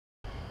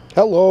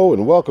Hello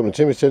and welcome to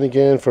Timmy's Tin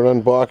again for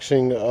an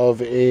unboxing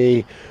of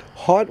a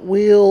Hot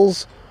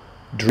Wheels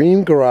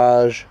Dream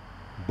Garage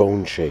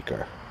Bone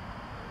Shaker.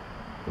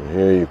 And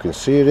here you can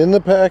see it in the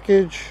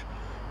package.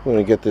 I'm going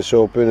to get this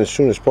open as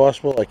soon as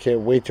possible. I can't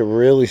wait to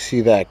really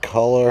see that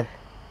color.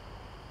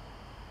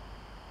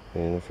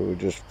 And if it would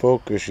just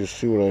focus, you'll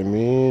see what I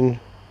mean.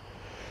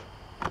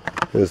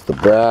 There's the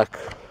back.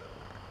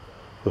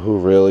 But who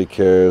really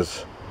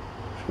cares?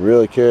 If you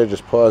really care,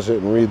 just pause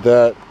it and read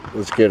that.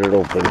 Let's get it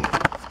open.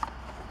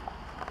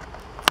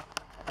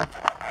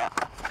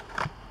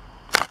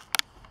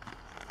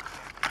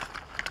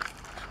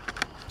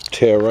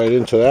 Tear right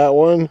into that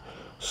one.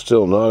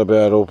 Still not a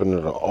bad opening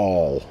at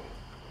all.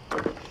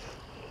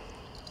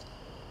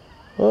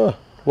 A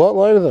lot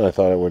lighter than I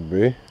thought it would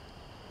be.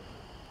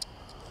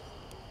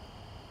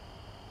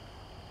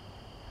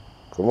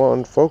 Come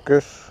on,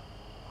 focus.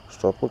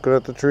 Stop looking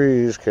at the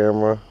trees,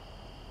 camera.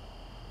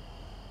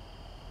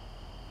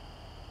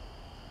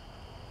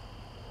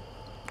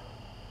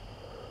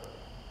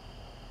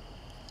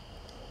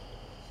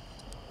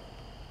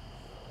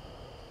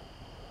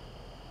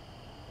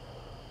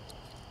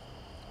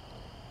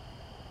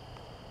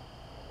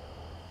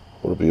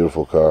 What a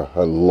beautiful car.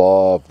 I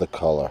love the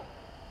color.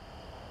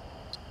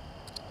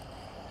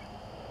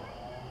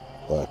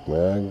 Black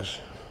mags.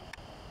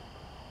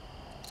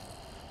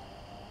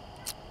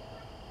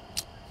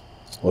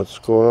 What's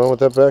going on with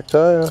that back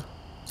tire?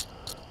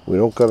 We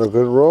don't got a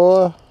good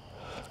roller?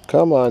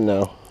 Come on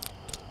now.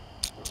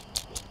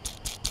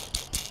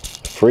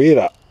 Free it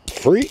up.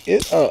 Free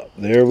it up.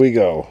 There we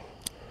go.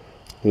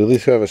 We at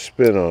least have a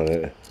spin on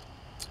it.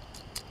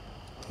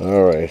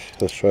 Alright,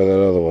 let's try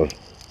that other one.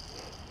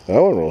 That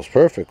one rolls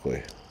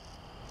perfectly.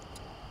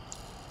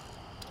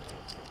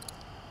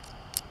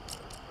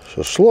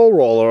 So slow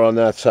roller on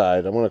that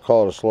side. I'm going to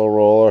call it a slow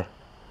roller.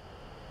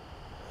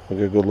 I'll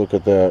get a good look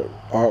at that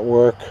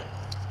artwork.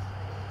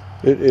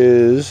 It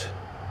is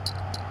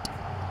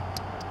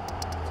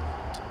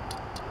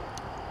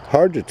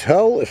hard to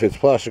tell if it's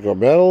plastic or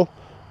metal.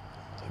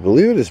 I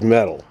believe it is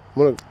metal.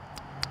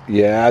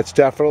 Yeah, it's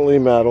definitely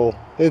metal.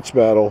 It's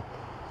metal.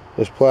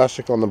 There's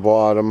plastic on the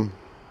bottom.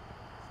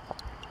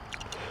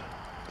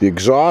 The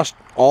exhaust,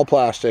 all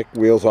plastic.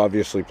 Wheels,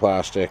 obviously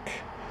plastic.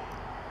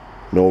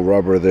 No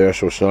rubber there,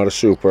 so it's not a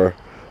super.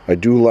 I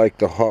do like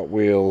the Hot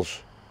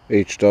Wheels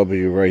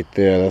HW right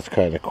there. That's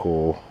kind of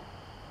cool.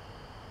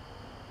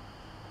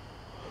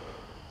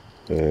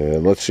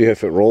 And let's see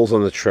if it rolls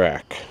on the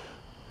track.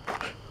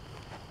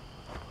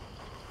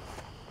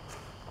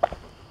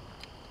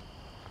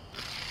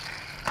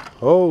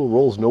 Oh,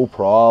 rolls no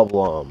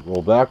problem.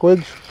 Roll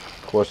backwards?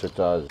 Of course it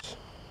does.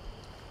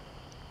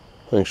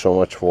 Thanks so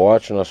much for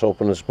watching us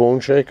open this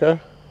Bone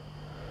Shaker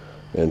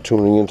and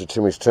tuning into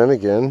Timmy's Tin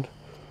again.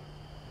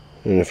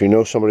 And if you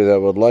know somebody that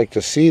would like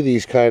to see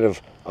these kind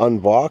of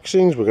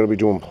unboxings, we're going to be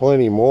doing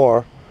plenty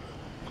more.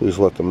 Please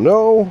let them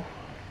know.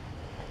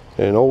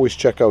 And always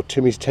check out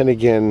Timmy's Tin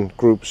Again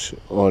groups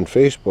on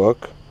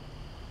Facebook.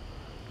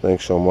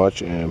 Thanks so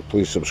much, and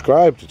please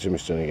subscribe to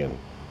Timmy's Tin Again.